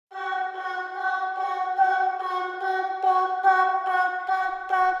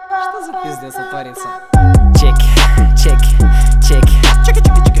сразу пиздец творится. Чеки, чеки, чеки, чеки,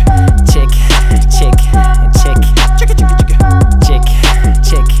 чеки, чеки, чеки, чеки, чеки, чеки,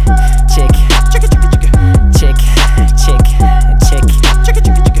 чеки, чеки, чеки, чеки, чеки, чеки,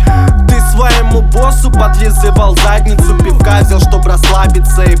 чеки. Ты своему боссу подлизывал задницу, пивка взял, чтоб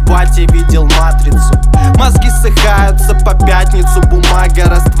расслабиться, и батя видел матрицу. Мозги ссыхаются по пятницу, бумага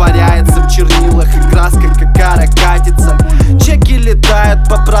растворяется в чернилах, и краска какара катится. Чеки летают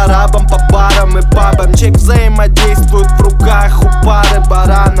по прорабам, по барам и пабам. Чек взаимодействует в руках у пары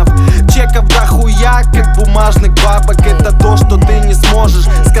баранов. Чеков дохуя, как бумажных бабок. Это то, что ты не сможешь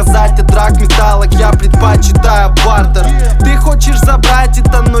сказать о драгметаллах. Я предпочитаю бартер. Ты хочешь забрать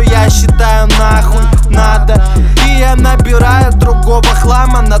это, но я считаю нахуй надо. И я набираю другого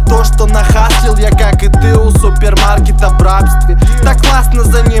хлама на то, что нахаслил я, как и ты, у супермаркета в рабстве. Так классно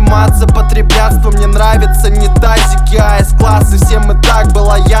заниматься потреблятством. Мне нравятся не тазики, а С-классы. Всем и так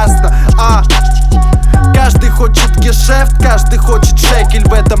было ясно. Каждый хочет гешефт, каждый хочет шекель.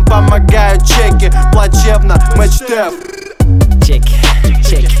 В этом помогают чеки. Плачевно, Мaj Taf. Чеки,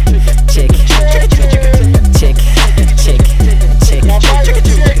 чеки, чеки, чеки, чеки, чеки, чеки,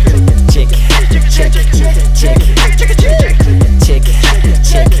 чеки,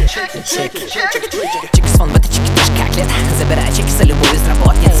 чеки, чеки с фон в этой чеки тоже как лето. Забираю чеки за любую из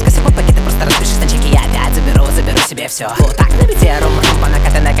работниц. Скосипал пакеты, просто распишись на чеки. Я опять заберу себе все. Вот так на бите рум-рум, по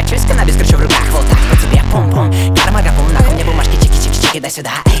накатанной качусь, каннабис кручу в руках. Вот так по тебе пум-пум, карма-гапум. Нахуй мне бумажки, чеки, чеки, чеки, да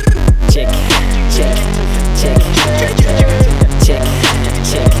сюда. Чеки, чеки, чеки, чеки, чеки.